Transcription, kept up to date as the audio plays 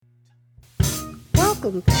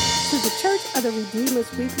Welcome to the Church of the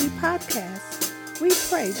Redeemer's Weekly Podcast. We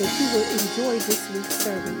pray that you will enjoy this week's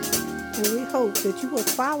sermon, and we hope that you will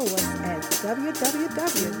follow us at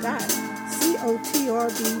www.cotrb.org,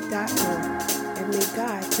 and may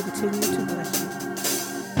God continue to bless you.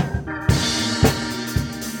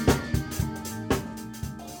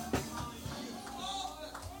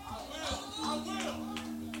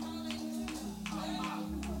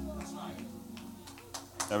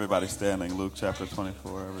 Everybody standing. Luke chapter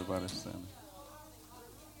 24. Everybody standing.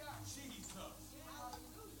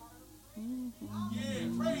 Yeah,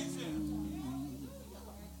 praise him.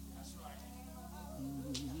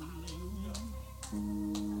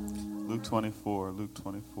 Luke 24,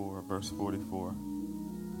 verse 44.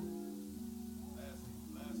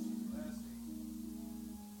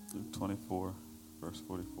 Luke 24, verse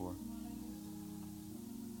 44.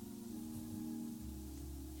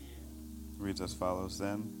 Reads as follows.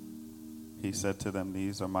 Then he said to them,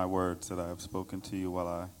 "These are my words that I have spoken to you while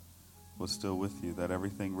I was still with you, that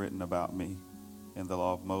everything written about me in the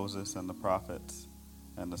law of Moses and the prophets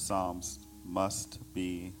and the Psalms must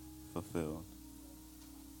be fulfilled."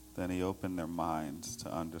 Then he opened their minds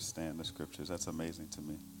to understand the scriptures. That's amazing to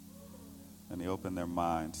me. And he opened their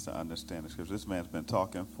minds to understand the scriptures. This man's been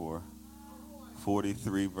talking for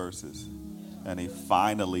 43 verses. And he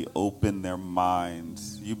finally opened their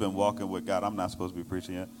minds. You've been walking with God. I'm not supposed to be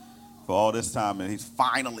preaching yet. For all this time, and he's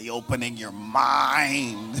finally opening your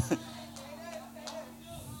mind.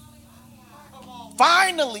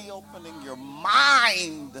 Finally opening your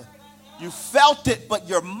mind. You felt it, but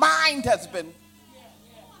your mind has been.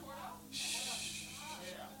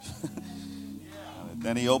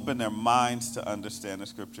 Then he opened their minds to understand the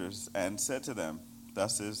scriptures and said to them,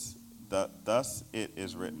 Thus it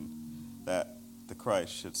is written, that the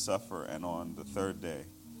Christ should suffer and on the third day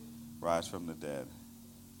rise from the dead,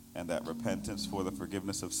 and that repentance for the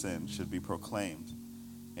forgiveness of sins should be proclaimed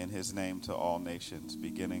in his name to all nations,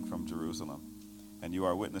 beginning from Jerusalem. And you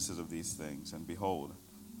are witnesses of these things. And behold,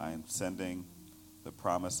 I am sending the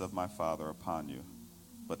promise of my Father upon you.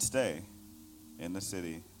 But stay in the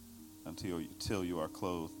city until you are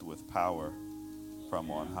clothed with power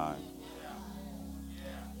from on high.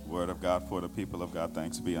 Word of God for the people of God.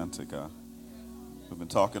 Thanks be unto God. We've been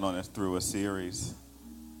talking on it through a series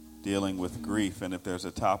dealing with grief. And if there's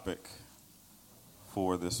a topic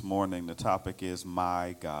for this morning, the topic is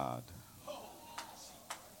my God.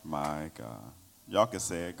 My God. Y'all can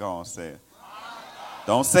say it. Go on, say it.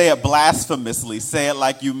 Don't say it blasphemously. Say it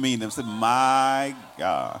like you mean it. Say, my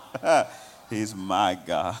God. He's my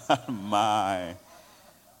God. My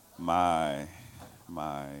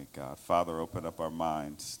God. Father, open up our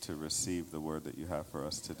minds to receive the word that you have for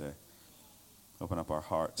us today. Open up our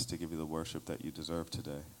hearts to give you the worship that you deserve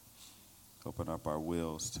today. Open up our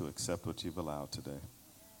wills to accept what you've allowed today.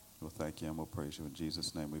 We'll thank you and we'll praise you. In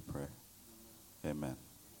Jesus' name we pray. Amen.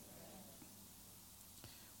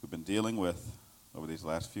 We've been dealing with, over these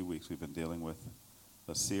last few weeks, we've been dealing with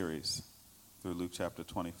a series through Luke chapter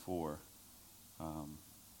 24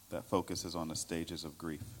 that focuses on the stages of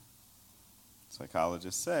grief.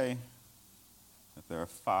 Psychologists say that there are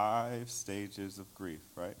 5 stages of grief,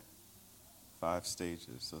 right? 5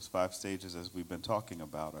 stages. Those 5 stages, as we've been talking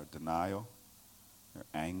about, are denial,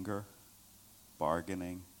 anger,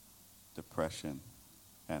 bargaining, depression,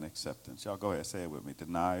 and acceptance. Y'all go ahead, say it with me.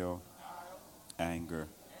 Denial, anger,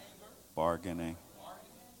 bargaining,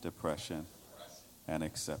 depression, and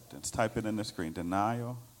acceptance. Type it in the screen.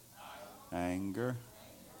 Denial, anger,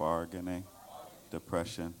 bargaining,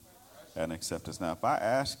 depression, and acceptance. Now, if I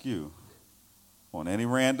ask you on any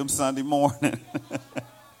random Sunday morning,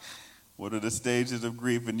 what are the stages of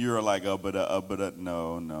grief? And you're like, no.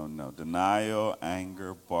 Denial,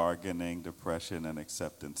 anger, bargaining, depression, and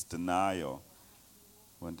acceptance. Denial.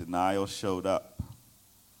 When denial showed up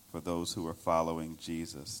for those who were following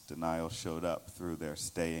Jesus, denial showed up through their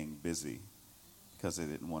staying busy because they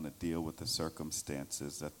didn't want to deal with the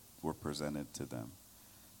circumstances that were presented to them.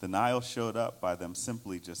 Denial showed up by them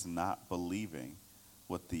simply just not believing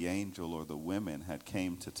what the angel or the women had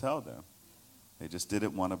came to tell them. They just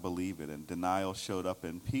didn't want to believe it. And denial showed up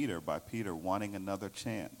in Peter by Peter wanting another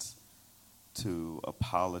chance to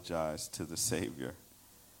apologize to the Savior.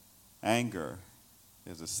 Anger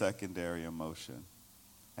is a secondary emotion.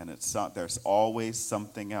 And there's always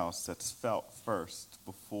something else that's felt first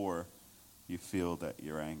before you feel that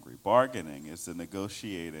you're angry. Bargaining is the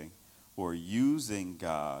negotiating or using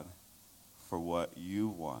God for what you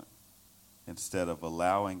want instead of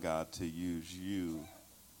allowing God to use you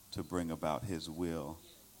to bring about his will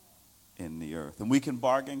in the earth. And we can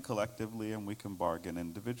bargain collectively and we can bargain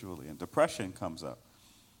individually. And depression comes up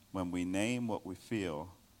when we name what we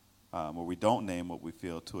feel, or we don't name what we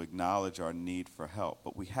feel, to acknowledge our need for help.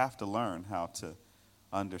 But we have to learn how to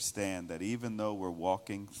understand that even though we're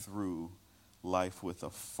walking through life with a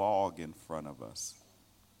fog in front of us,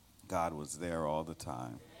 God was there all the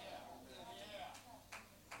time.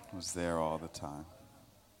 Was there all the time.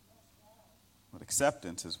 But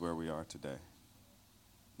acceptance is where we are today.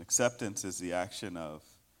 Acceptance is the action of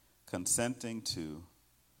consenting to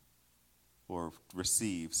or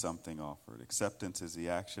receive something offered. Acceptance is the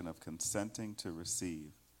action of consenting to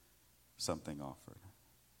receive something offered.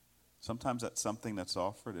 Sometimes that something that's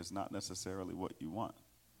offered is not necessarily what you want,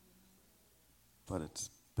 but it's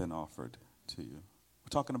been offered to you. We're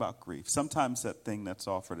talking about grief. Sometimes that thing that's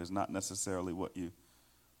offered is not necessarily what you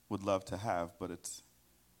would love to have, but it's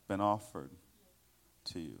been offered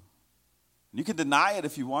to you. And you can deny it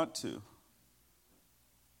if you want to,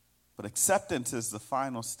 but acceptance is the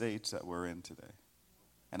final stage that we're in today.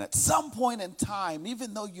 And at some point in time,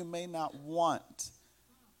 even though you may not want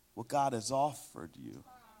what God has offered you,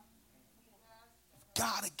 you've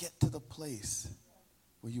got to get to the place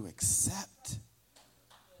where you accept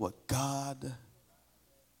what God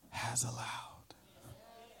has allowed.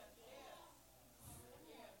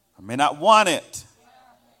 I may not want it,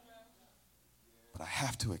 but I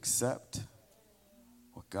have to accept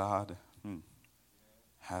what God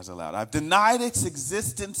has allowed. I've denied its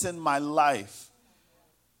existence in my life,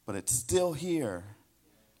 but it's still here.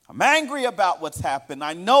 I'm angry about what's happened.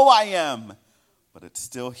 I know I am, but it's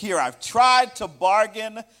still here. I've tried to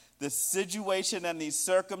bargain this situation and these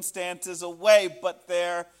circumstances away, but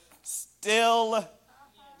they're still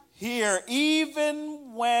here.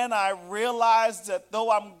 Even when I realize that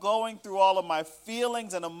though I'm going through all of my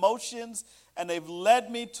feelings and emotions and they've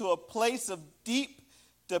led me to a place of deep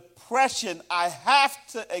depression, I have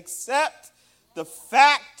to accept the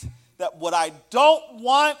fact that what I don't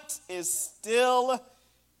want is still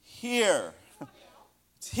here.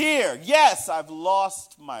 It's here. Yes, I've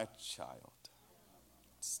lost my child.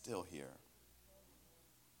 It's still here.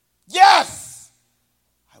 Yes,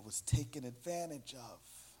 I was taken advantage of.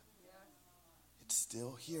 It's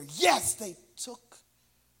still here. Yes, they took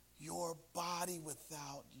your body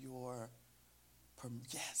without your permission.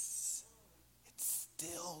 Yes, it's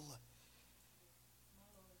still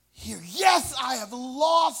here. Yes, I have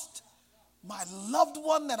lost my loved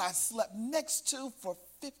one that I slept next to for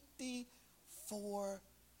 54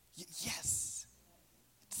 years. Yes,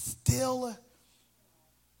 it's still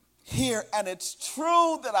here. And it's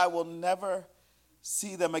true that I will never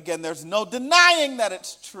see them again. There's no denying that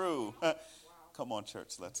it's true. Come on,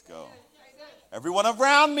 church, let's go. Everyone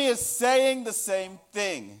around me is saying the same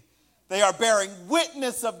thing. They are bearing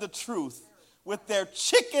witness of the truth. With their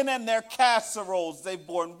chicken and their casseroles, they've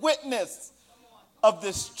borne witness of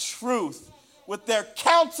this truth. With their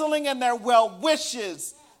counseling and their well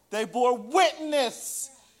wishes, they bore witness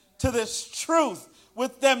to this truth.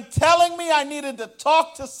 With them telling me I needed to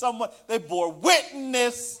talk to someone, they bore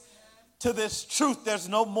witness to this truth. There's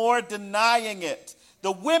no more denying it.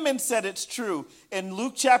 The women said it's true in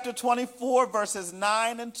Luke chapter 24, verses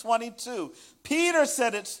 9 and 22. Peter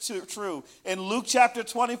said it's true in Luke chapter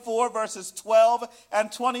 24, verses 12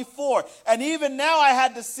 and 24. And even now I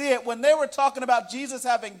had to see it when they were talking about Jesus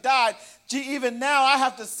having died. Even now I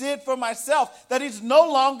have to see it for myself that he's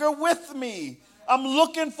no longer with me. I'm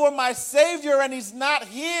looking for my Savior and he's not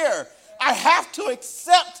here. I have to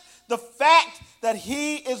accept the fact that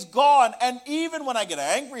he is gone. And even when I get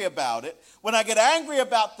angry about it, when I get angry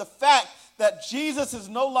about the fact that Jesus is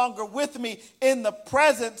no longer with me in the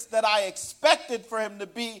presence that I expected for him to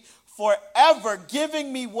be forever,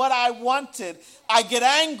 giving me what I wanted, I get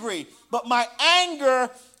angry. But my anger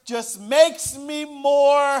just makes me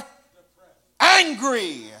more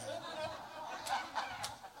angry.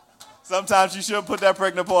 Sometimes you should put that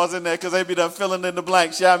pregnant pause in there because they be done filling in the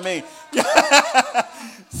blanks. You know what I mean?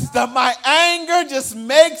 My anger just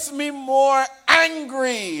makes me more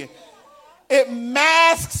angry. It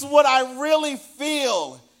masks what I really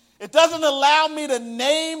feel. It doesn't allow me to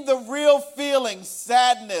name the real feelings: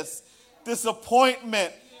 sadness,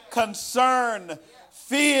 disappointment, concern,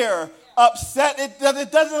 fear, upset. It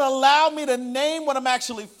doesn't allow me to name what I'm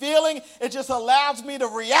actually feeling. It just allows me to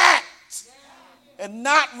react and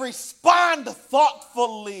not respond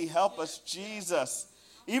thoughtfully. Help us, Jesus.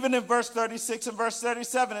 Even in verse 36 and verse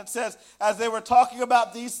 37, it says, as they were talking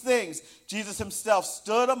about these things, Jesus himself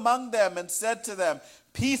stood among them and said to them,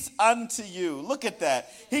 Peace unto you. Look at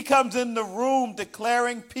that. He comes in the room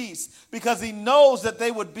declaring peace because he knows that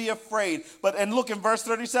they would be afraid. And look in verse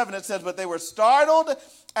 37, it says, but they were startled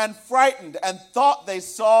and frightened and thought they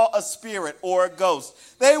saw a spirit or a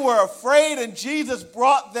ghost. They were afraid, and Jesus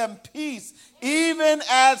brought them peace, even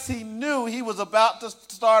as he knew he was about to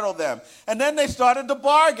startle them. And then they started to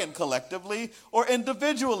bargain collectively or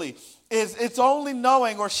individually. It's only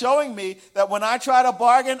knowing or showing me that when I try to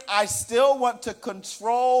bargain, I still want to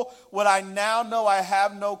control what I now know I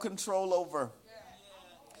have no control over.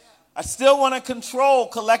 I still want to control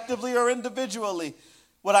collectively or individually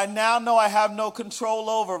what I now know I have no control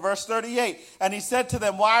over. Verse 38, and he said to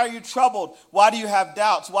them, why are you troubled? Why do you have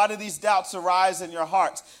doubts? Why do these doubts arise in your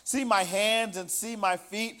hearts? See my hands and see my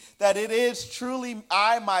feet, that it is truly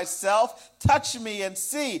I myself. Touch me and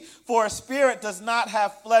see, for a spirit does not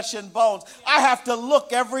have flesh and bones. I have to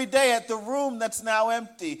look every day at the room that's now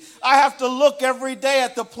empty. I have to look every day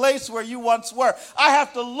at the place where you once were. I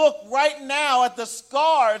have to look right now at the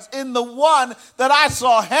scars in the one that I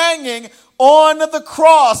saw hanging on the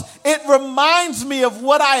cross. It reminds me of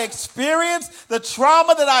what I experienced. The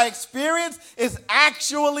trauma that I experienced is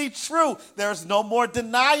actually true. There's no more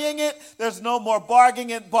denying it. There's no more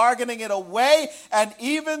bargaining it away. And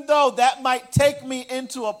even though that might take me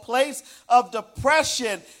into a place of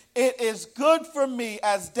depression, it is good for me,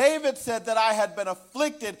 as David said, that I had been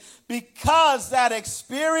afflicted, because that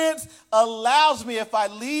experience allows me, if I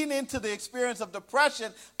lean into the experience of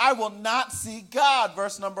depression, I will not see God.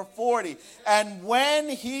 Verse number 40. And when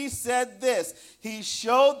he said this, he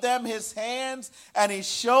showed them his hands and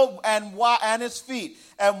and his feet.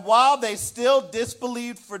 And while they still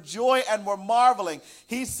disbelieved for joy and were marveling,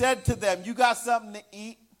 he said to them, you got something to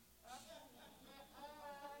eat?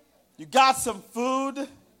 You got some food?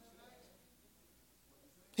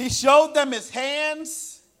 He showed them his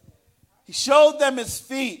hands. He showed them his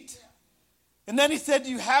feet. And then he said,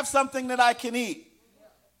 you have something that I can eat.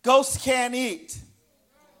 Ghosts can't eat.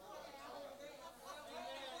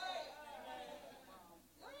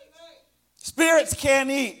 Spirits can't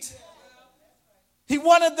eat. He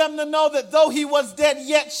wanted them to know that though he was dead,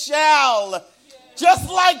 yet shall, just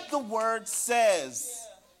like the word says,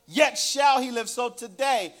 yet shall he live. So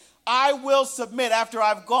today, I will submit after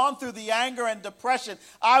I've gone through the anger and depression.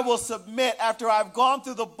 I will submit after I've gone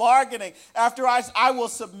through the bargaining. After I will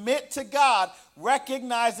submit to God,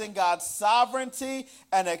 recognizing God's sovereignty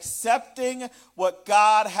and accepting what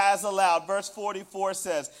God has allowed. Verse 44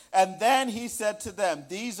 says, and then he said to them,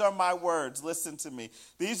 these are my words. Listen to me.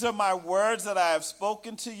 These are my words that I have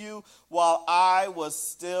spoken to you while I was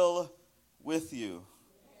still with you.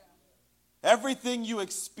 Everything you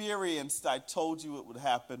experienced, I told you it would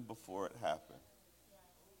happen before it happened.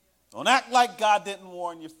 Don't act like God didn't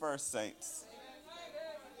warn you first, saints.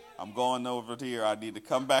 I'm going over here. I need to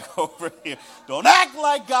come back over here. Don't act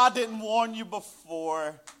like God didn't warn you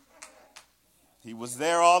before. He was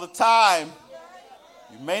there all the time.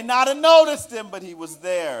 You may not have noticed him, but he was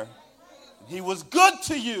there. He was good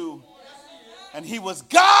to you. And he was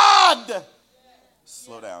God.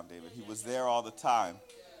 Slow down, David. He was there all the time.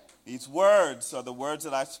 These words are the words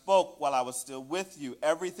that I spoke while I was still with you.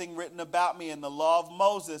 Everything written about me in the law of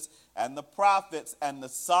Moses and the prophets and the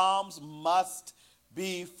Psalms must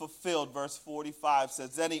be fulfilled. Verse 45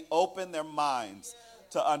 says, then he opened their minds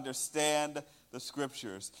to understand the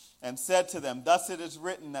scriptures and said to them, thus it is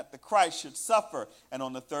written that the Christ should suffer and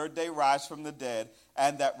on the third day rise from the dead,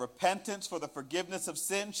 and that repentance for the forgiveness of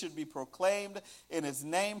sins should be proclaimed in his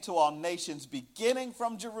name to all nations, beginning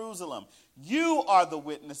from Jerusalem. You are the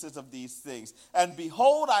witnesses of these things. And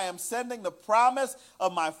behold, I am sending the promise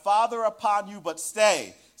of my Father upon you, but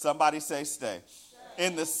stay. Somebody say stay.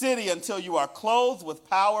 In the city until you are clothed with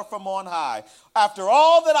power from on high. After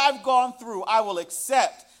all that I've gone through, I will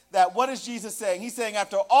accept that. What is Jesus saying? He's saying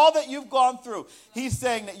after all that you've gone through, he's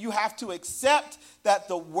saying that you have to accept that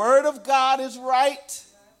the word of God is right.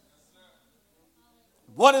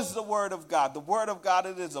 What is the word of God? The word of God,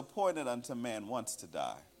 it is appointed unto man once to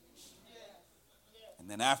die. And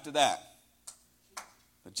then after that,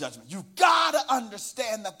 the judgment. You've got to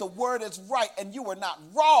understand that the word is right and you are not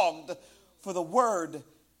wronged for the word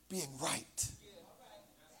being right.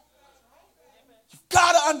 You've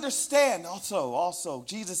got to understand. Also,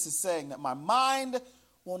 Jesus is saying that my mind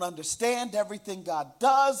won't understand everything God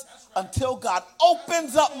does until God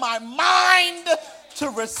opens up my mind to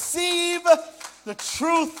receive the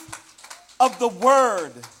truth of the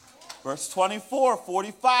word. Verse 24,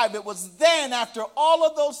 45, it was then after all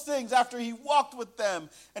of those things, after he walked with them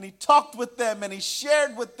and he talked with them and he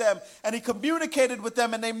shared with them and he communicated with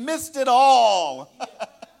them and they missed it all.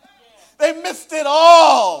 They missed it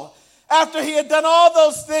all. After he had done all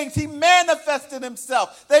those things, he manifested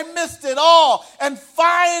himself. They missed it all. And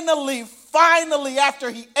finally,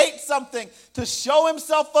 after he ate something to show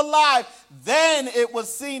himself alive, then it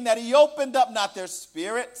was seen that he opened up not their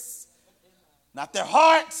spirits, not their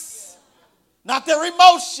hearts, not their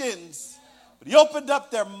emotions, but he opened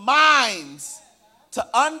up their minds to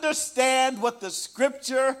understand what the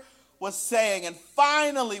scripture was saying. And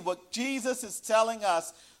finally, what Jesus is telling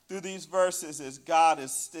us through these verses is God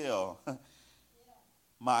is still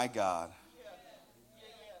my God.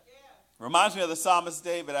 Reminds me of the psalmist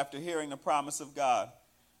David after hearing the promise of God,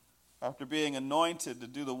 after being anointed to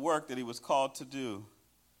do the work that he was called to do,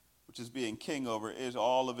 which is being king over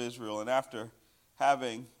all of Israel, and after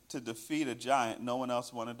having to defeat a giant no one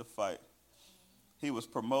else wanted to fight, he was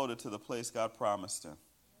promoted to the place God promised him,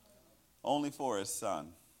 only for his son,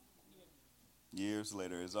 years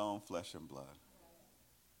later, his own flesh and blood,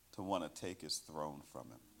 to want to take his throne from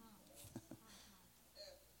him.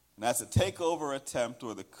 And as a takeover attempt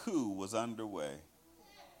or the coup was underway,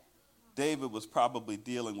 David was probably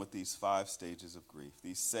dealing with these 5 stages of grief,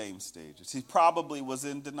 these same stages. He probably was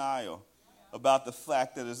in denial about the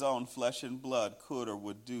fact that his own flesh and blood could or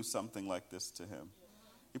would do something like this to him.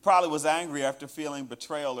 He probably was angry after feeling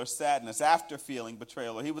betrayal or sadness, after feeling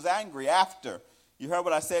betrayal, or he was angry after. You heard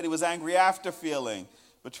what I said? He was angry after feeling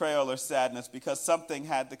betrayal or sadness because something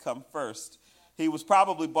had to come first. He was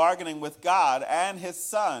probably bargaining with God and his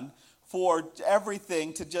son for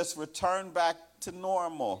everything to just return back to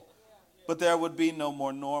normal. But there would be no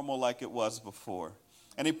more normal like it was before.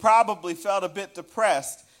 And he probably felt a bit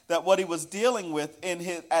depressed that what he was dealing with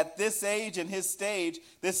at this age in his stage,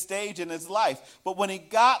 this stage in his life. But when he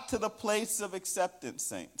got to the place of acceptance,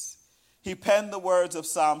 saints, he penned the words of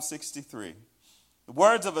Psalm 63, the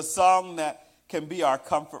words of a song that can be our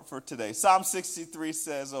comfort for today. Psalm 63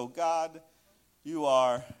 says, "Oh God, you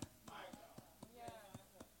are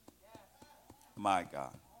my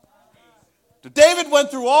God." David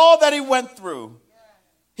went through all that he went through.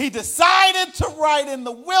 He decided to write in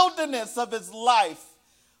the wilderness of his life,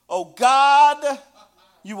 "Oh God,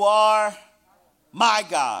 you are my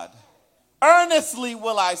God. Earnestly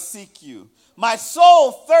will I seek you. My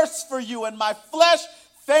soul thirsts for you and my flesh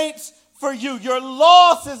faints for you." Your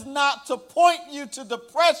loss is not to point you to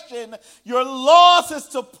depression. Your loss is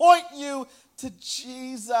to point you to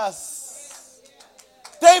Jesus.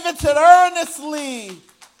 David said, "Earnestly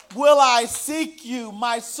will I seek you.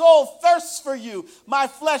 My soul thirsts for you. My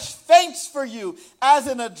flesh faints for you, as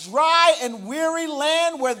in a dry and weary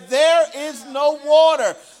land where there is no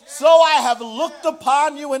water. So I have looked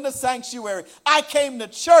upon you in the sanctuary." I came to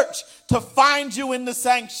church to find you in the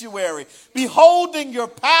sanctuary, beholding your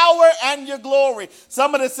power and your glory.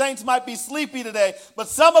 Some of the saints might be sleepy today, but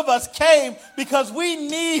some of us came because we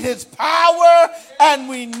need his power and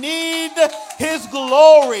we need his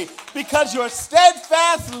glory. Because your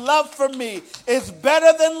steadfast love for me is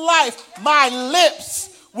better than life. My lips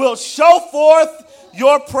will show forth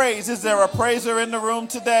your praise. Is there a praiser in the room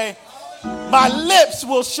today? My lips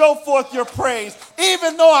will show forth your praise.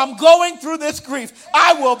 Even though I'm going through this grief,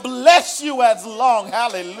 I will bless you as long,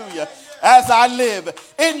 hallelujah, as I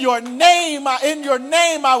live. In your name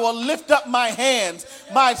I will lift up my hands.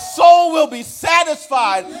 My soul will be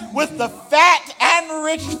satisfied with the fat and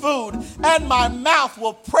rich food, and my mouth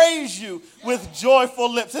will praise you with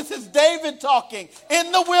joyful lips. This is David talking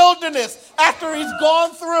in the wilderness after he's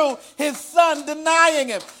gone through his son denying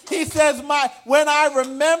him. He says, "When I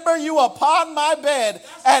remember you upon my bed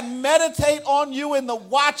and meditate on you in the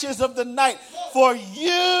watches of the night, for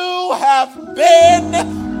you have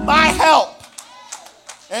been my help."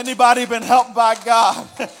 Anybody been helped by God?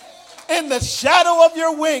 "In the shadow of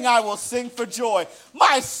your wing, I will sing for joy.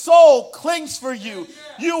 My soul clings for you.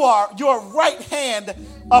 Your right hand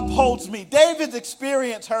upholds me." David's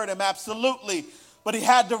experience hurt him, absolutely. But he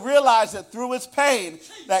had to realize that through his pain,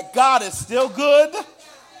 that God is still good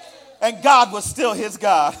and God was still his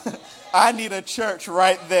God. I need a church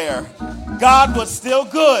right there. God was still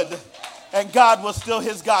good and God was still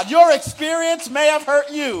his God. Your experience may have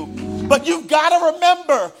hurt you, but you've got to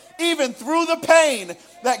remember, even through the pain,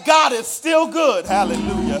 that God is still good.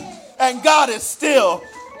 Hallelujah. And God is still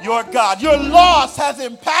your God. Your loss has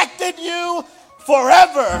impacted you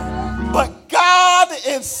forever, but God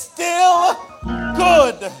is still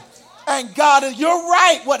good. And God, you're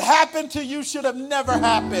right. What happened to you should have never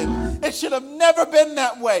happened. It should have never been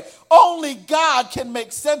that way. Only God can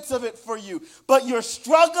make sense of it for you. But you're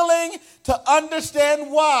struggling to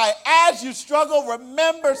understand why. As you struggle,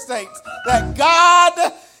 remember, saints, that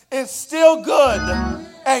God is still good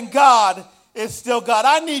and God is still God.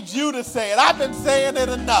 I need you to say it. I've been saying it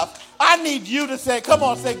enough. I need you to say, come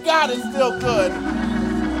on, say, God is still good.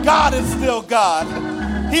 God is still God.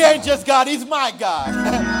 He ain't just God, he's my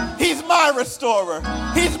God. He's my restorer.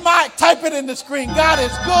 Type it in the screen. God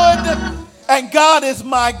is good and God is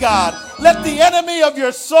my God. Let the enemy of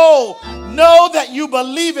your soul know that you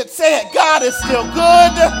believe it. Say it, God is still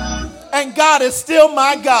good and God is still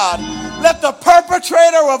my God. Let the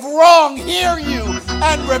perpetrator of wrong hear you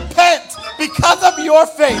and repent because of your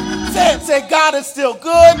faith. Say it, say God is still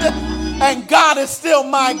good and God is still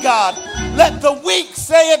my God. Let the weak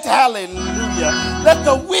say it, hallelujah. Let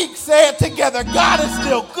the weak say it together. God is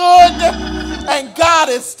still good and God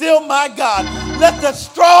is still my God. Let the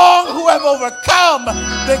strong who have overcome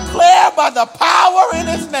declare by the power in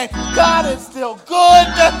his name, God is still good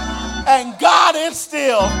and God is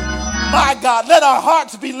still my God. Let our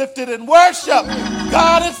hearts be lifted in worship.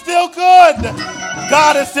 God is still good.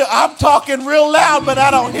 God is still, I'm talking real loud, but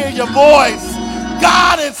I don't hear your voice.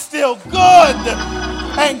 God is still good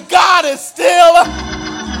and God is still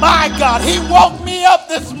my God. He woke me up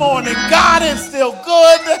this morning. God is still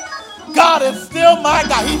good. God is still my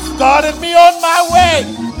God. He started me on my way.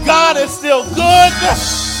 God is still good.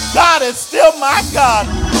 God is still my God.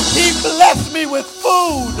 He blessed me with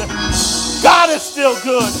food. God is still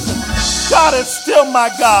good. God is still my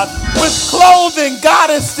God. With clothing, God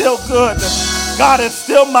is still good. God is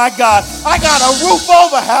still my God. I got a roof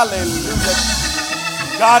over. Hallelujah.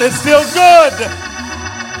 God is still good.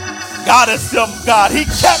 God is still God. He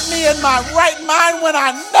kept me in my right mind when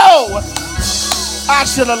I know I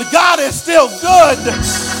should have. God is still good.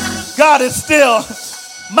 God is still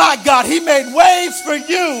my God. He made ways for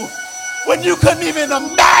you when you couldn't even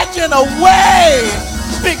imagine a way.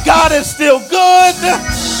 But God is still good.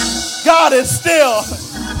 God is still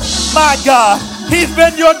my God. He's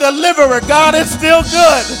been your deliverer. God is still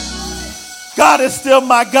good. God is still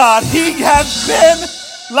my God. He has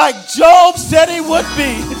been like Job said he would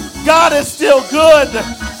be. God is still good.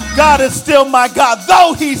 God is still my God,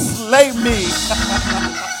 though he slay me.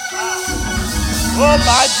 Oh,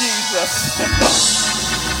 my Jesus.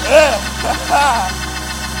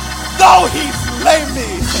 Though he slay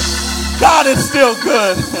me, God is still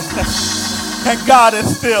good. And God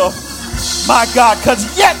is still my God,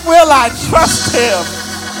 because yet will I trust him.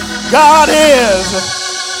 God is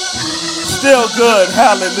still good.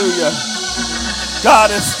 Hallelujah.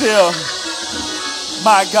 God is still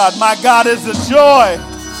my God. My God is the joy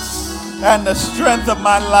and the strength of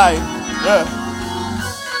my life. Yeah.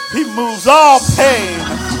 He moves all pain,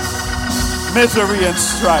 misery, and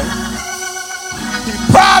strife. He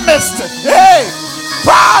promised to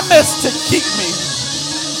keep me,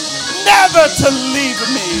 never to leave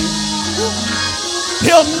me.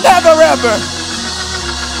 He'll never ever,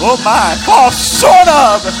 fall short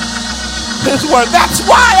of his word. That's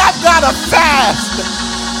why I've got to fast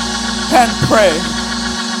and pray.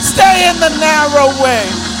 Stay in the narrow way.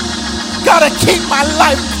 Got to keep my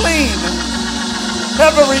life clean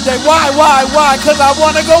every day. Why? Because I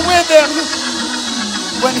want to go with him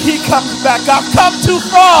when he comes back. I've come too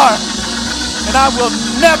far and I will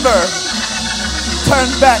never turn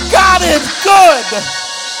back. God is good.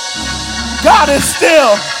 God is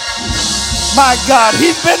still my God.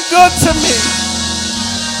 He's been good to me.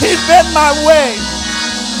 He's been my way,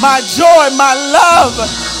 my joy, my love.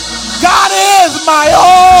 God is my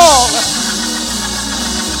all.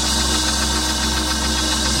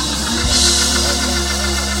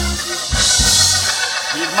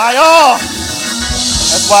 He's my all.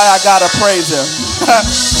 That's why I gotta praise him.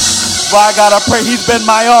 That's why I gotta pray. He's been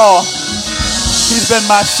my all. He's been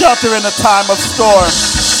my shelter in a time of storm.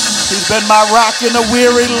 He's been my rock in a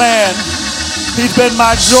weary land. He's been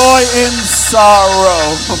my joy in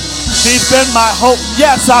sorrow. He's been my hope.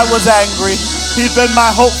 Yes, I was angry. He's been my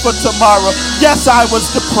hope for tomorrow. Yes, I was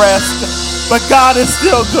depressed, but God is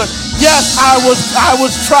still good. Yes, I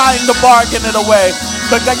was trying to bargain it away.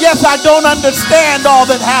 But yes, I don't understand all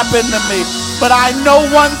that happened to me. But I know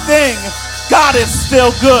one thing. God is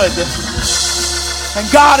still good. And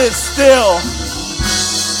God is still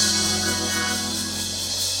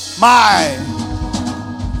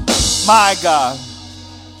my God.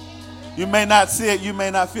 You may not see it, you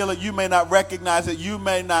may not feel it, you may not recognize it, you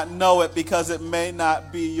may not know it because it may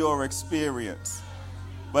not be your experience.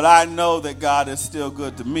 But I know that God is still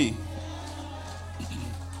good to me.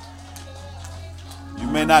 You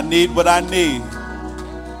may not need what I need.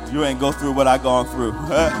 You ain't go through what I gone through.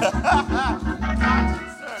 Sir,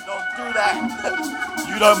 don't do that.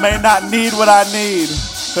 You may not need what I need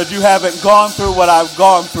because you haven't gone through what I've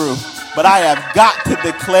gone through. But I have got to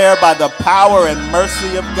declare by the power and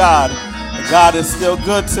mercy of God that God is still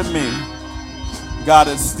good to me. God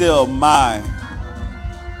is still my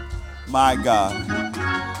My God.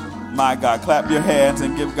 My God. Clap your hands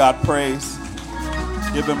and give God praise.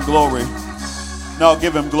 Give him glory. No,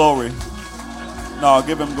 give him glory. No,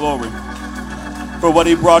 give him glory. For what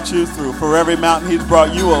he brought you through. For every mountain he's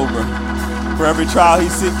brought you over. For every trial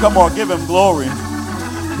he's seen. Come on, give him glory.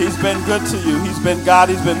 He's been good to you. He's been God.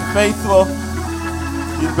 He's been faithful.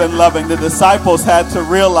 He's been loving. The disciples had to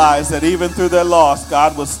realize that even through their loss,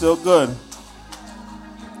 God was still good.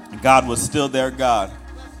 And God was still their God.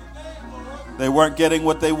 They weren't getting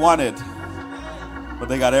what they wanted, but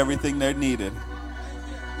they got everything they needed.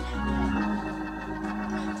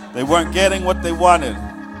 They weren't getting what they wanted.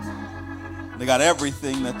 They got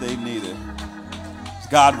everything that they needed.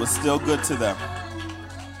 God was still good to them.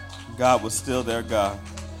 God was still their God.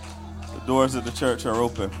 The doors of the church are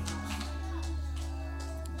open.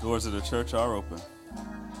 Doors of the church are open.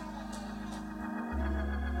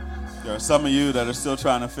 There are some of you that are still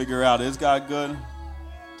trying to figure out, is God good?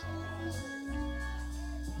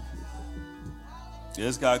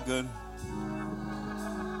 Is God good?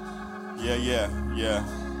 Yeah.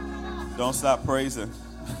 Don't stop praising.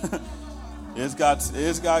 Is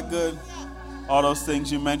God good? All those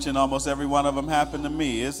things you mentioned, almost every one of them happened to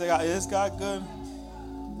me. Is God good?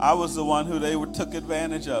 I was the one who they took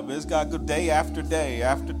advantage of. Is God good? Day after day,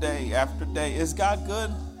 after day, after day. Is God good?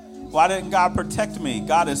 Why didn't God protect me?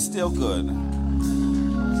 God is still good.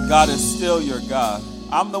 God is still your God.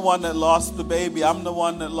 I'm the one that lost the baby. I'm the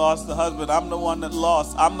one that lost the husband. I'm the one that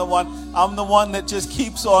lost. I'm the one that just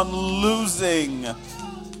keeps on losing.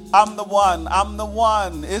 I'm the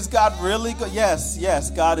one. Is God really good? Yes,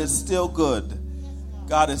 God is still good.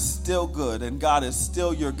 God is still good, and God is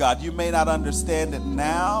still your God. You may not understand it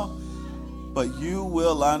now, but you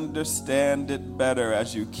will understand it better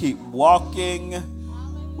as you keep walking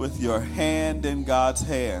with your hand in God's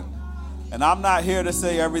hand. And I'm not here to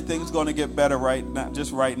say everything's going to get better right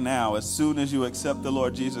now, as soon as you accept the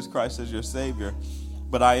Lord Jesus Christ as your Savior.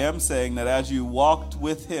 But I am saying that as you walked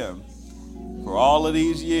with him for all of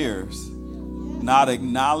these years, not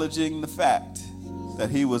acknowledging the fact that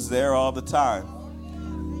he was there all the time,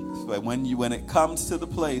 but when it comes to the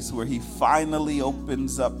place where he finally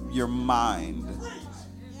opens up your mind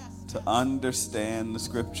to understand the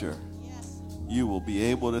scripture, you will be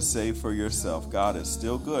able to say for yourself, God is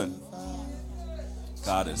still good.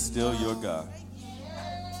 God is still your God.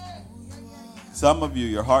 Some of you,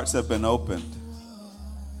 your hearts have been opened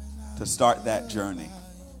to start that journey.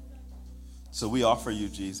 So we offer you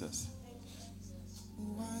Jesus.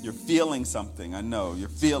 You're feeling something. I know you're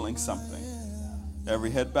feeling something.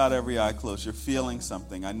 Every head bowed, every eye closed. You're feeling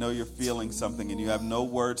something. I know you're feeling something, and you have no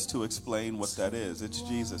words to explain what that is. It's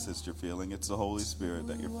Jesus that you're feeling. It's the Holy Spirit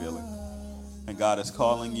that you're feeling. And God is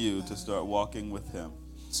calling you to start walking with him.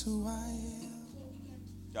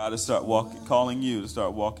 God is calling you to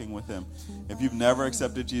start walking with him. If you've never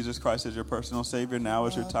accepted Jesus Christ as your personal Savior, now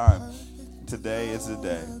is your time. Today is the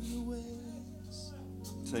day.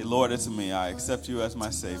 Say, Lord, it's me. I accept you as my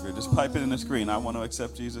Savior. Just type it in the screen. I want to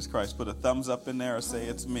accept Jesus Christ. Put a thumbs up in there or say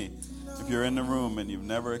it's me. If you're in the room and you've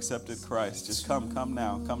never accepted Christ, just come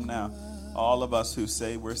now. All of us who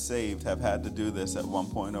say we're saved have had to do this at one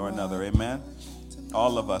point or another. Amen?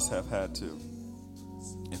 All of us have had to.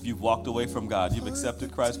 If you've walked away from God, you've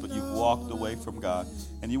accepted Christ, but you've walked away from God,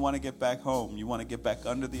 and you want to get back home, you want to get back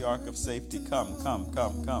under the ark of safety, come.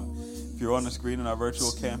 If you're on the screen in our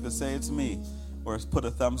virtual campus, say it's me, or put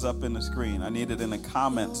a thumbs up in the screen. I need it in the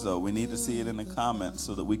comments, though. We need to see it in the comments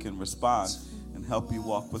so that we can respond and help you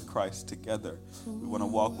walk with Christ together. We want to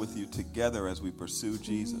walk with you together as we pursue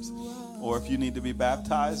Jesus. Or if you need to be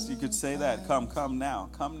baptized, you could say that. Come now.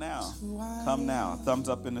 Thumbs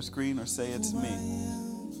up in the screen or say it's me.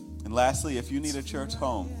 And lastly, if you need a church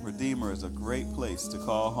home, Redeemer is a great place to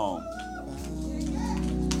call home.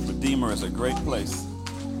 Redeemer is a great place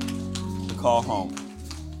to call home.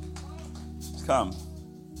 Come.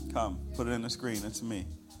 Put it in the screen. It's me.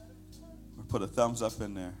 Or put a thumbs up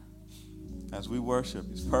in there. As we worship,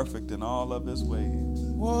 he's perfect in all of his ways.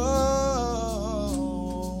 Whoa,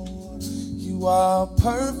 you are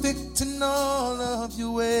perfect in all of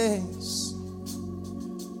your ways.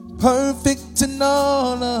 Perfect in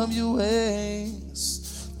all of your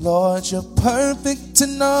ways. Lord, you're perfect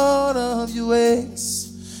in all of your ways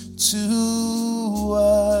to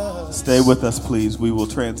us. Stay with us, please. We will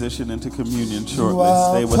transition into communion shortly.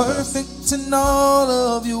 Stay with us. Perfect in all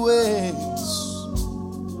of your ways.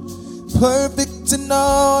 Perfect in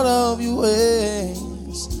all of your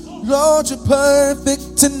ways. Lord, you're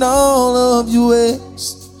perfect in all of your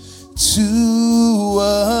ways to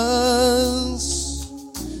us.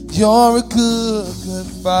 You're a good, good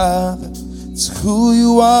Father. It's who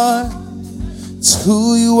you are. It's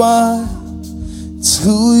who you are. It's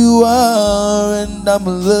who you are, and I'm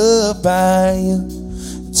loved by you.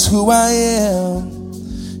 It's who I am.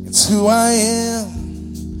 It's who I am.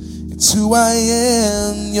 It's who I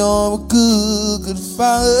am. You're a good, good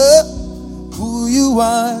Father. Who you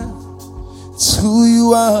are. It's who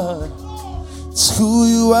you are. It's who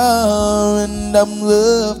you are, and I'm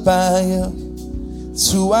loved by you.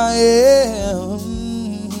 It's who I am.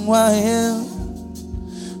 Who I am.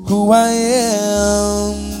 Who I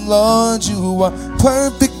am. Lord, you are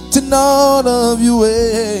perfect in all of your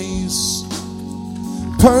ways.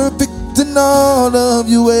 Perfect in all of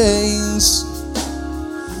your ways.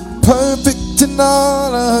 Perfect in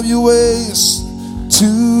all of your ways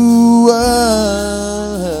to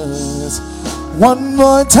us. One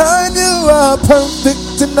more time, you are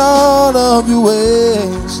perfect in all of your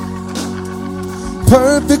ways.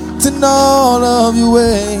 Perfect in all of your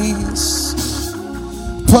ways.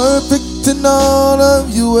 Perfect in all of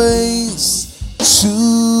your ways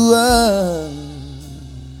to us.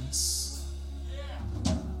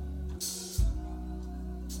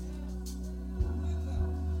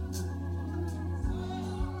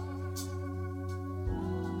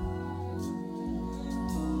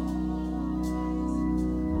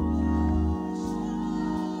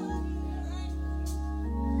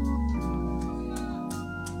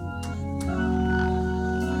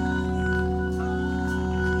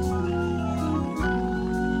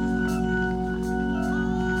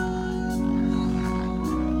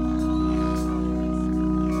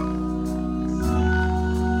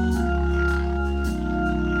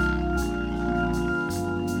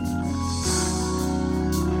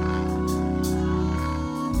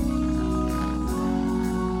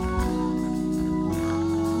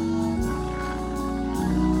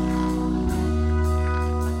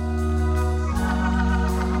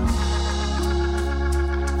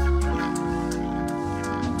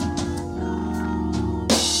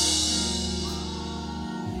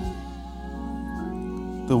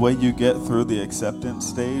 The way you get through the acceptance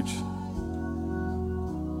stage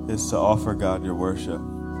is to offer God your worship,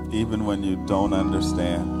 even when you don't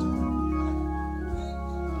understand.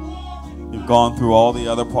 You've gone through all the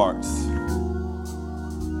other parts.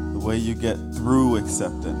 The way you get through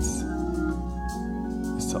acceptance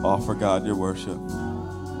is to offer God your worship.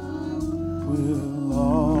 We'll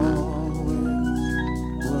always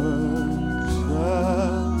worship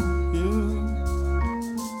you.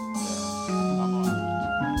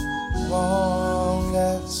 Long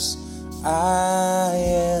as I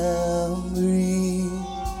am breathing,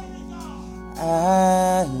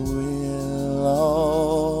 I will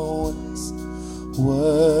always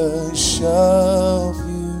worship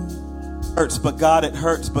you. Hurts, but God, it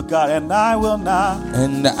hurts, but God, and I will not.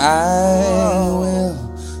 And I will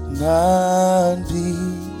not be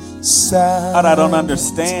silent. God, I don't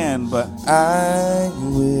understand, but I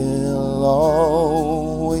will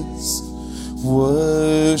always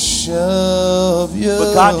worship you.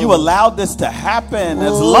 But God, you allowed this to happen.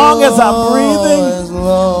 As long as I'm breathing, as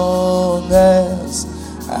long as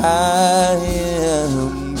I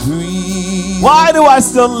am breathing, why do I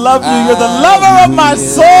still love you? You're the lover of my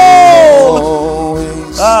soul.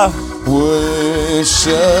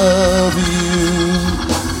 Worship you.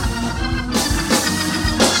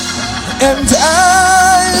 And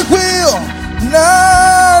I will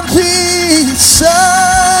not be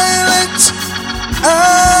silent.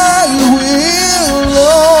 I will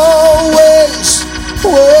always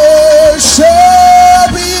worship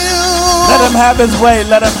you. Let him have his way.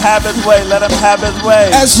 Let him have his way. Let him have his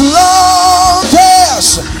way. As long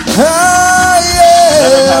as I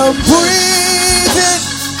am breathing,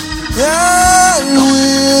 I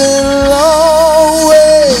will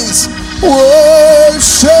always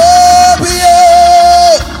worship you.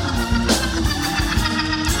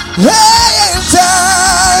 And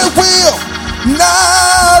I will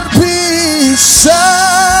not be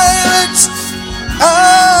silent.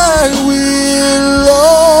 I will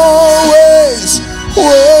always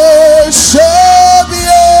worship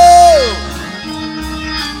you.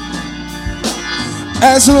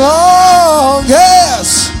 As long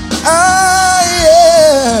as I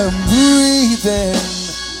am breathing,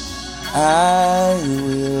 I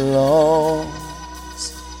will always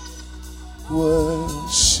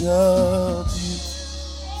worship you.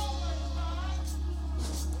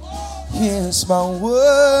 Here's my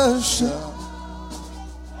worship,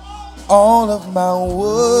 all of my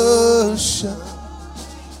worship.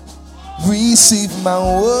 Receive my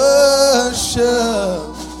worship,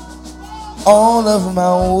 all of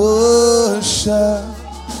my worship.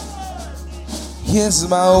 Here's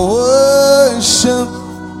my worship,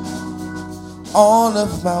 all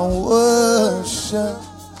of my worship.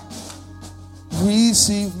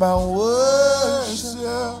 Receive my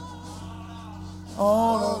worship.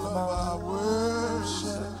 All of my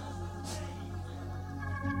worship.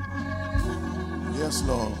 Yes,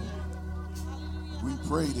 Lord. We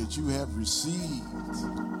pray that you have received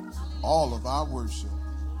all of our worship.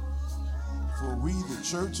 For we, the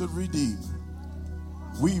Church of Redeemer,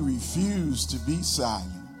 we refuse to be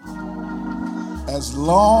silent. As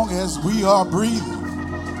long as we are breathing,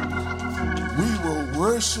 we will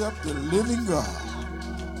worship the living God.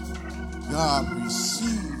 God,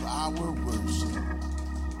 receive our worship.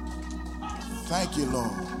 Thank you,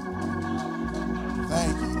 Lord.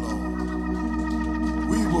 Thank you, Lord.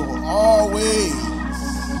 We will always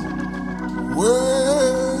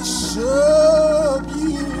worship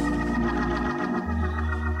you.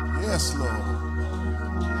 Yes, Lord.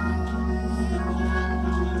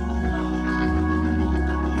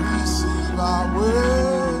 Receive our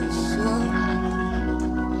worship.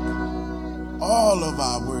 All of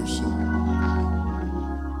our worship.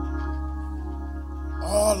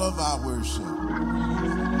 All of our worship.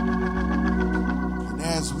 And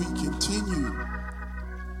as we continue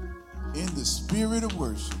in the spirit of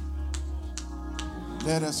worship,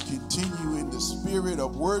 let us continue in the spirit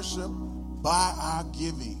of worship by our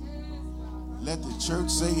giving. Let the church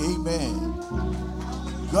say amen.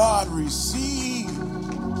 God, receive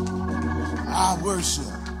our worship.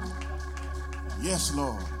 Yes,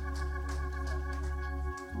 Lord.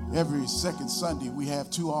 Every second Sunday we have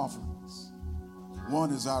two offerings.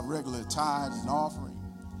 One is our regular tithes and offering.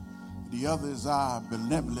 The other is our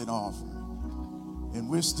benevolent offering. And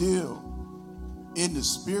we're still in the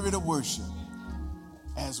spirit of worship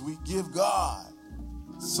as we give God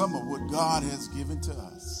some of what God has given to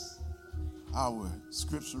us. Our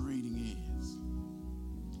scripture reading is,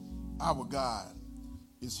 our God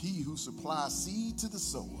is he who supplies seed to the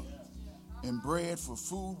sower, and bread for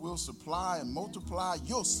food will supply and multiply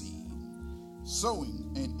your seed,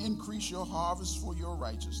 sowing and increase your harvest for your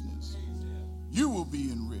righteousness. You will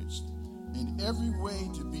be enriched in every way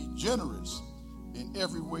to be generous in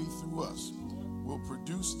every way through us will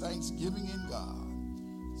produce thanksgiving in God.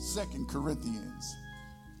 2 Corinthians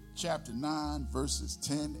chapter 9 verses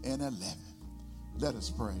 10 and 11. Let us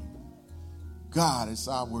pray. God, it's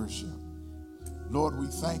our worship. Lord, we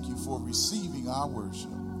thank you for receiving our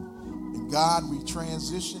worship. And God, we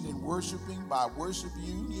transition in worshiping by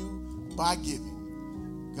worshiping you by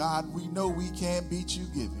giving. God, we know we can't beat you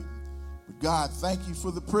giving. But God, thank you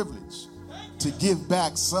for the privilege to give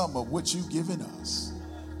back some of what you've given us.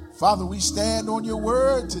 Father, we stand on your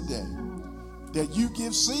word today that you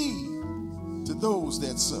give seed to those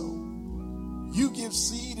that sow. You give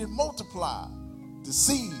seed and multiply the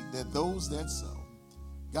seed that those that sow.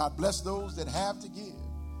 God, bless those that have to give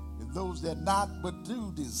and those that not but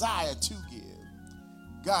do desire to give.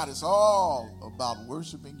 God, it's all about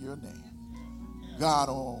worshiping your name. God,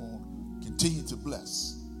 continue to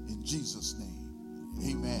bless in Jesus' name.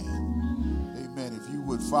 Amen. Amen. If you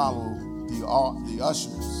would follow the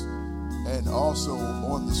ushers, and also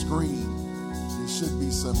on the screen there should be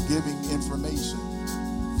some giving information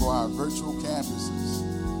for our virtual campuses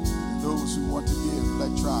and those who want to give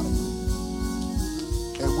electronically.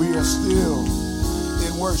 And we are still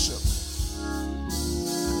in worship.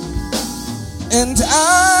 And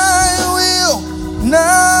I will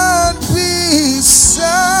not be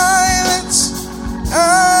silent.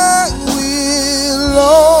 I will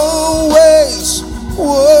always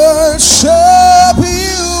worship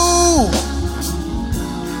you.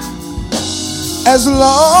 As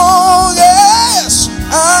long as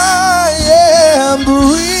I am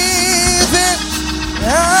breathing,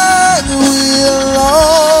 I will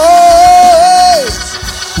always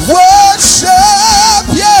worship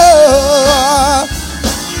you.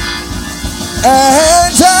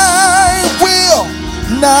 And I will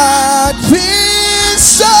not be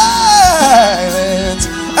silent.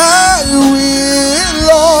 I will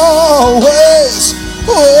always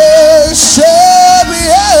worship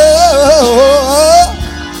you.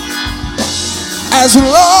 As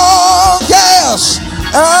long as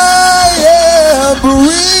I am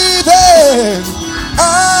breathing,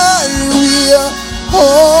 I will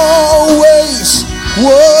always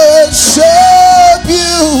worship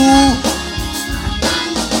you.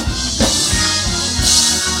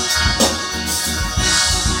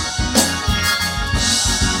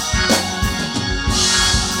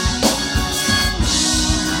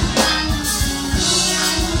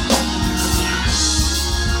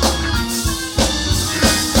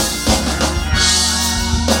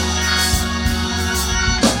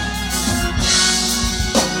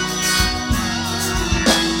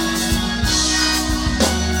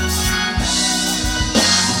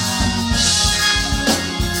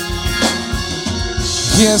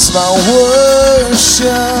 Here's my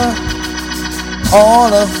worship,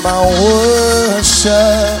 all of my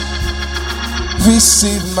worship.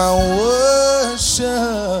 Receive my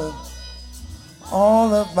worship,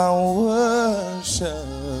 all of my worship.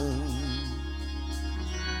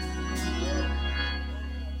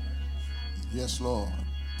 Yes, Lord.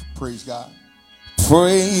 Praise God.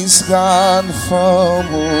 Praise God from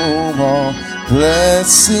whom all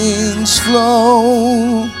blessings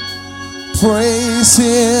flow. Praise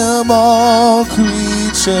Him, all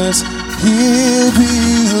creatures here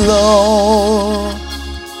below.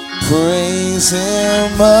 Praise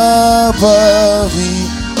Him above the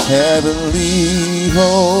heavenly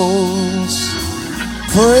hosts.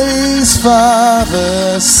 Praise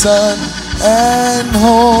Father, Son, and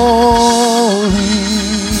Holy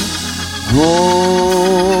Ghost.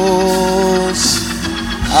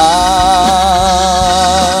 Amen.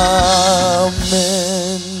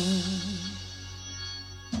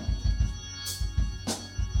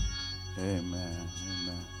 Amen.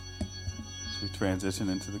 Amen. As we transition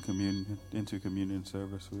into communion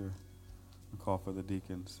service, we'll call for the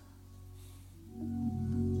deacons.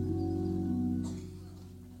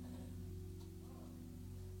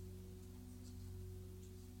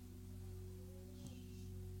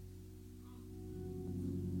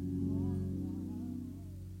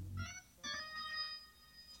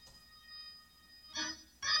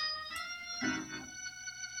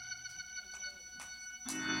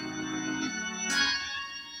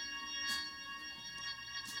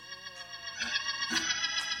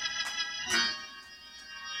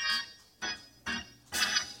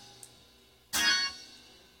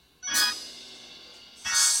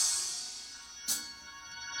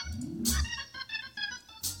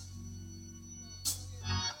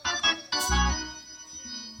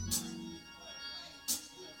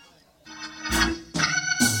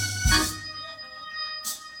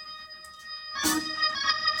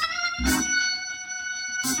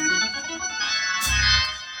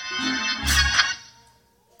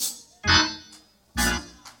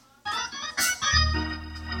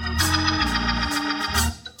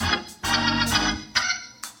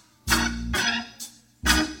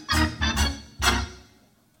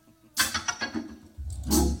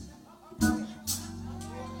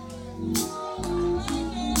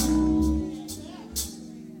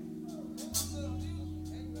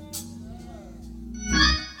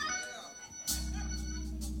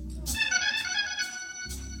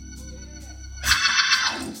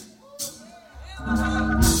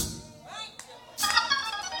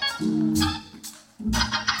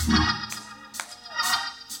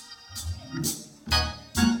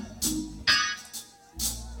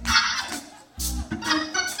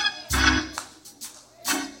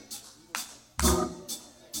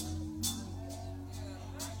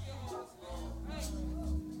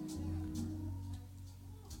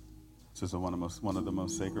 This is one of the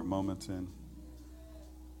most sacred moments in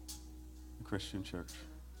the Christian church.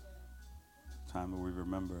 A time where we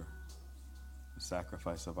remember the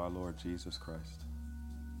sacrifice of our Lord Jesus Christ.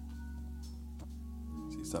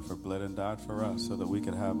 He suffered, bled, and died for us so that we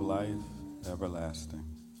could have life everlasting.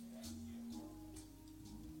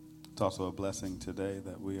 It's also a blessing today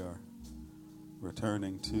that we are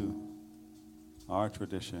returning to our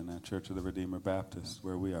tradition at Church of the Redeemer Baptist,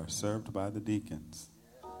 where we are served by the deacons.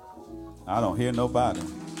 I don't hear nobody.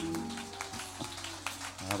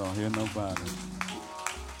 I don't hear nobody.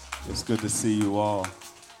 It's good to see you all.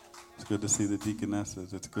 It's good to see the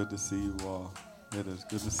deaconesses. It's good to see you all. It is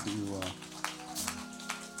good to see you all.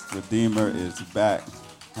 Redeemer is back.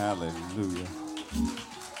 Hallelujah.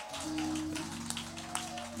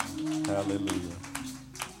 Hallelujah.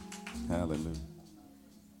 Hallelujah.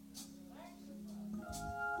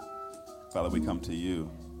 Father, we come to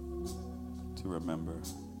you to remember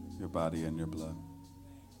your body and your blood.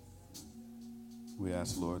 We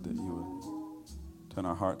ask, Lord, that you would turn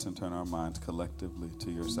our hearts and turn our minds collectively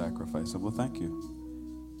to your sacrifice. And we'll thank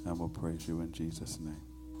you and we'll praise you in Jesus' name.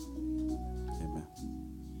 Amen.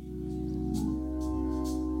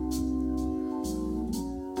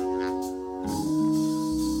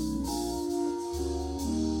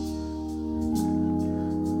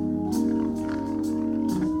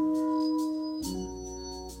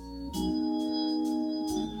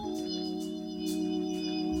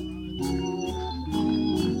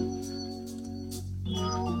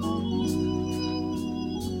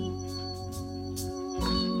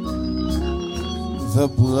 The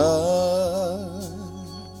blood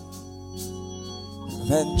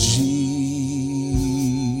that Jesus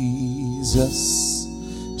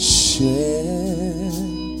shed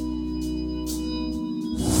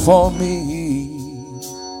for me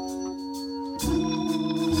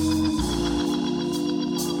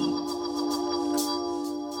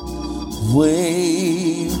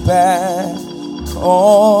way back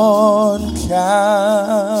on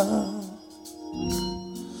Calvary.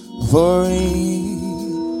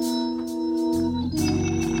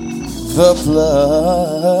 The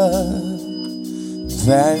blood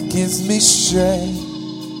that gives me strength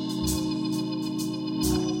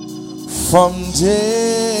from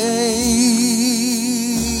day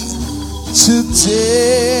to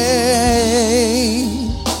day.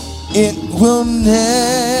 It will never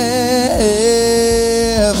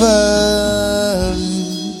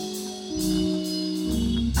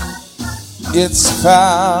lose its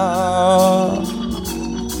power.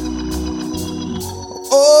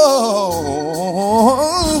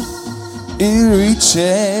 Oh, it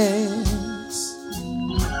reaches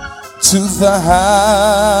to the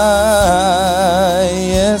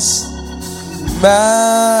highest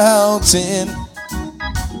mountain.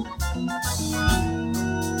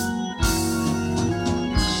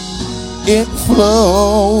 It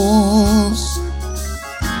flows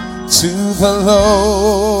to the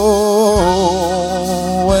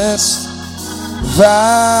lowest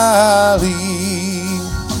valley.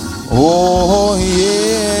 Oh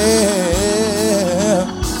yeah,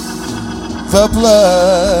 the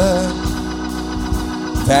blood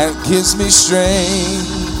that gives me strength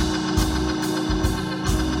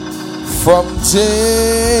from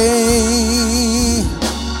day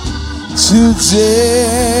to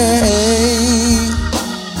day.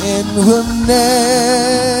 It will never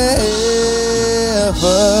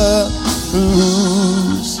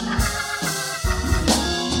lose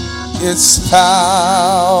its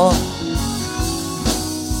power.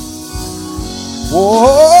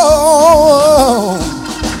 Oh,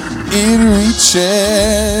 it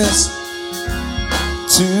reaches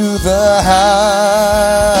to the highest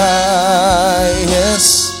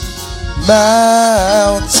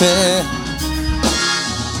mountain.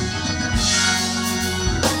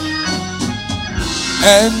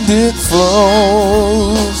 And it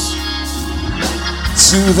flows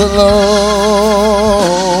to the lowest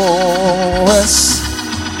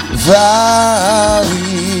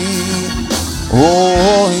valley.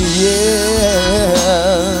 Oh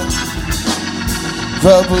yeah,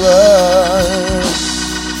 the blood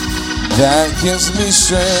that gives me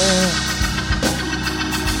strength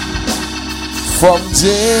from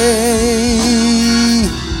day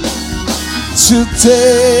to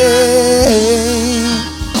day.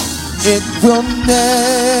 It will never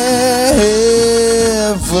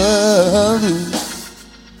lose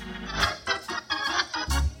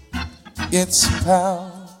its power.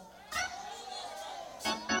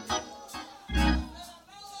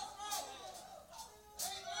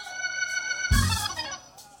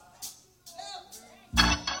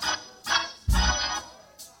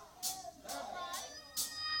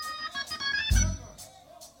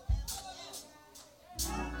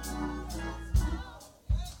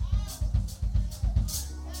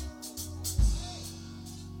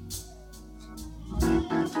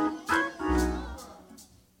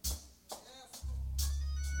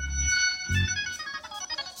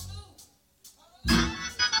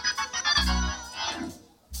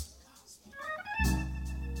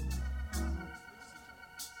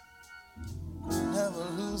 Never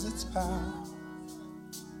lose its power.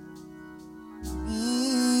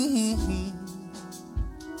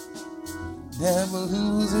 Never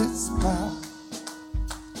lose its power.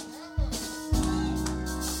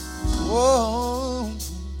 Whoa,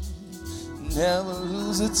 never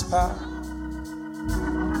lose its power.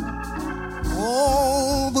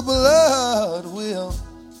 Oh, the blood will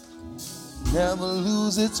never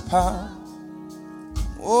lose its power.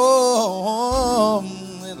 Oh,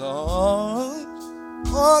 Lord,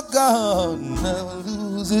 oh God, never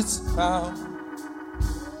lose its power.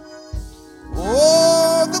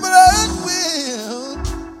 Oh, the blood will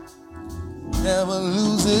never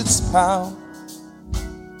lose its power.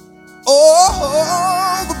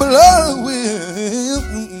 Oh, the blood will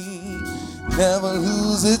never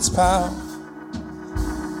lose its power.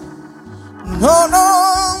 No,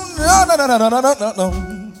 no, no, no, no, no, no, no, no, no.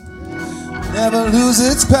 Never lose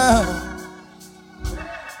its power.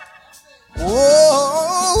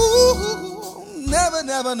 Oh, never,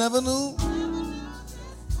 never, never lose.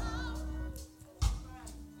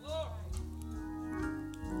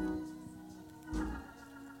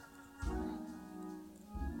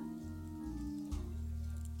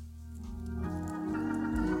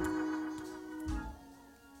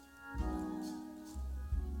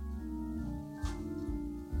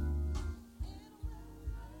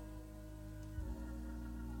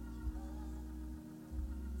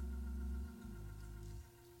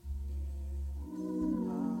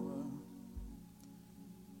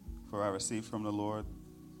 received from the Lord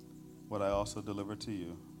what I also delivered to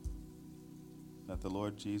you, that the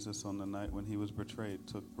Lord Jesus on the night when he was betrayed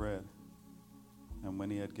took bread, and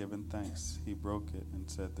when he had given thanks, he broke it and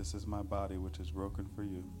said, "This is my body which is broken for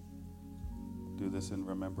you. Do this in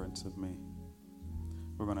remembrance of me."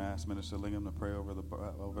 We're going to ask Minister Lingham to pray over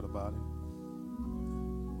the body.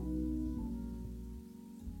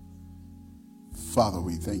 Father,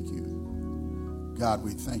 we thank you. God,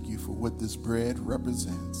 we thank you for what this bread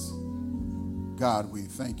represents. God, we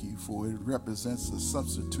thank you for it represents a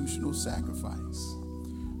substitutional sacrifice.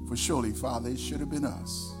 For surely, Father, it should have been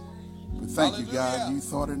us. But thank you, God, you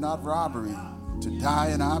thought it not robbery to die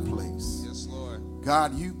in our place. Yes, Lord.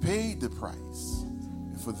 God, you paid the price.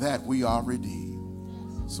 And for that, we are redeemed.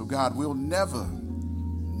 So, God, we'll never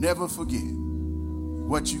forget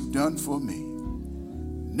what you've done for me.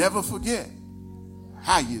 Never forget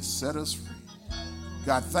how you set us free.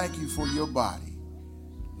 God, thank you for your body.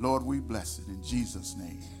 Lord, we bless it in Jesus'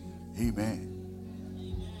 name. Amen.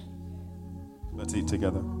 Let's eat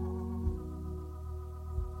together.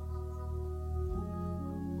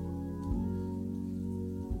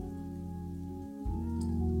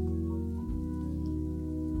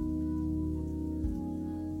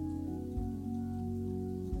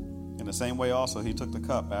 In the same way also, he took the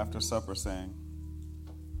cup after supper, saying,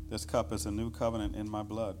 "This cup is a new covenant in my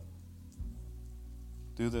blood.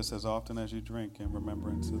 Do this as often as you drink in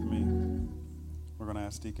remembrance of me." We're going to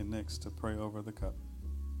ask Deacon Nix to pray over the cup.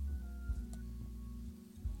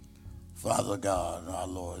 Father God, our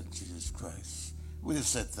Lord Jesus Christ, we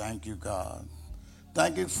just said thank you, God.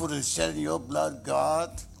 Thank you for the shedding your blood,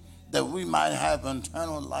 God, that we might have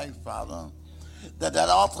eternal life, Father. That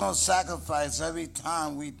ultimate sacrifice, every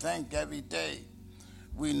time we think, every day,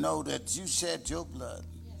 we know that you shed your blood.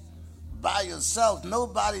 By yourself,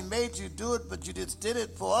 nobody made you do it, but you just did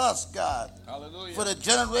it for us, God. Hallelujah. For the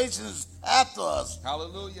generations after us.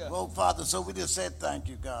 Hallelujah. Oh, Father, so we just said thank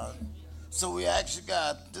you, God. So we ask you,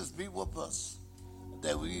 God, just be with us.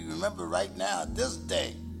 That we remember right now, this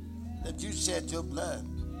day, that you shed your blood.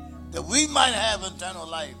 That we might have eternal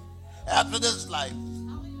life after this life.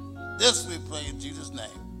 This we pray in Jesus'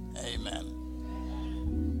 name. Amen.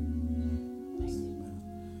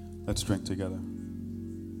 Let's drink together.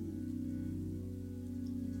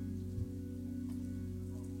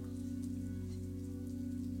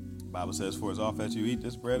 The Bible says, "For as often as you eat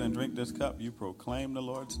this bread and drink this cup, you proclaim the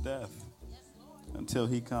Lord's death until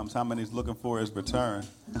he comes." How many is looking for his return?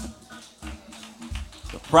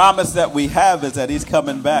 The promise that we have is that he's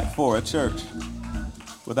coming back for a church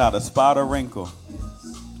without a spot or wrinkle.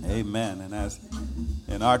 Amen. And as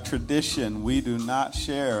in our tradition, we do not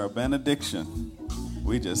share a benediction.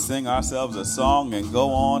 We just sing ourselves a song and go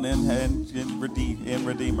on in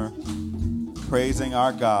Redeemer, praising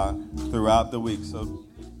our God throughout the week. So,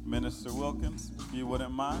 Minister Wilkins, if you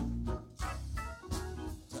wouldn't mind.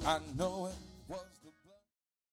 I know it.